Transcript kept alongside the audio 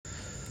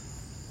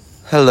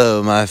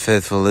Hello, my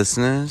faithful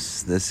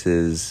listeners. This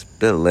is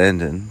Bill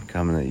Landon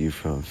coming at you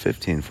from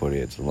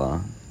 1548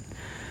 Salon.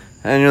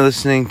 And you're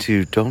listening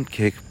to Don't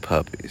Kick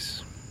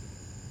Puppies.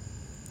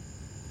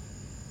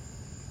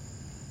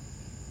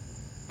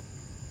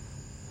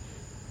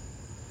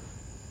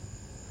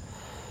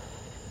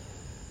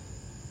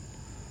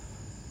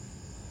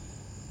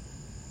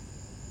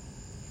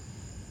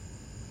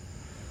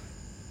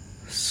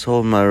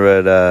 Sold my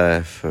red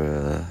eye for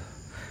a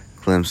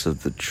glimpse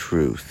of the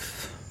truth.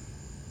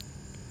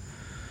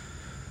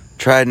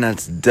 Tried not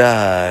to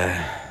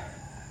die.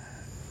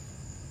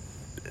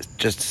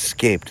 Just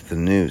escaped the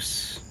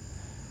noose.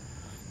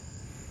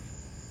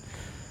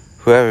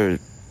 Whoever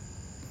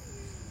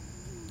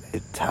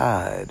it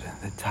tied,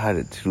 they tied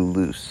it too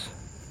loose.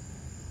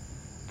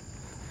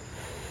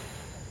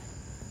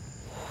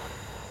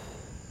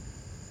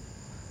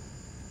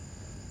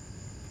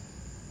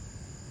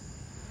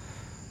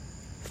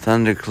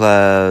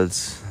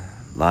 Thunderclouds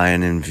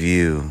lying in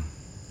view.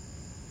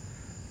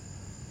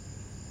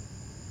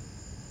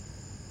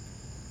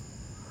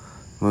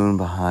 Moon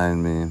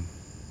behind me.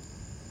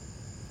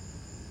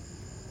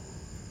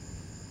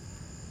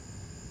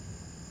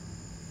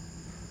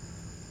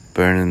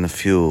 Burning the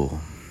fuel.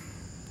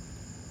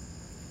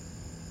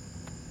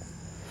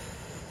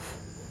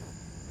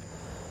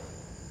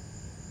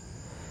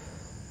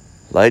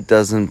 Light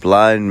doesn't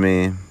blind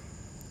me.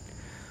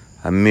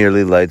 I'm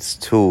merely light's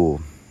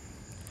tool.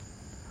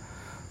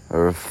 A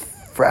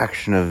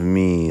refraction of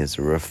me is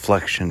a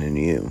reflection in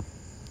you.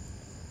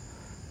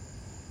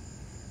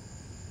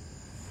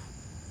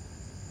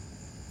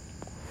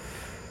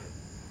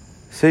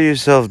 Sit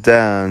yourself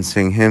down,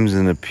 sing hymns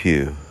in the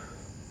pew.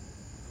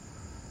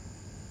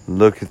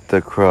 Look at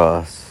the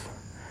cross.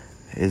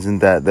 Isn't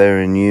that there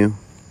in you?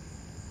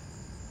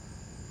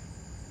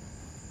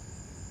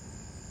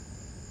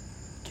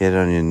 Get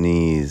on your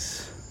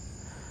knees.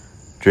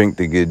 Drink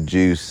the good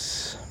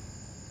juice.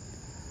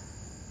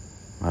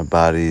 My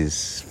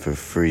body's for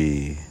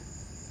free,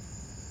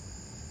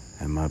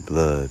 and my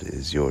blood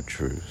is your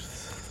truth.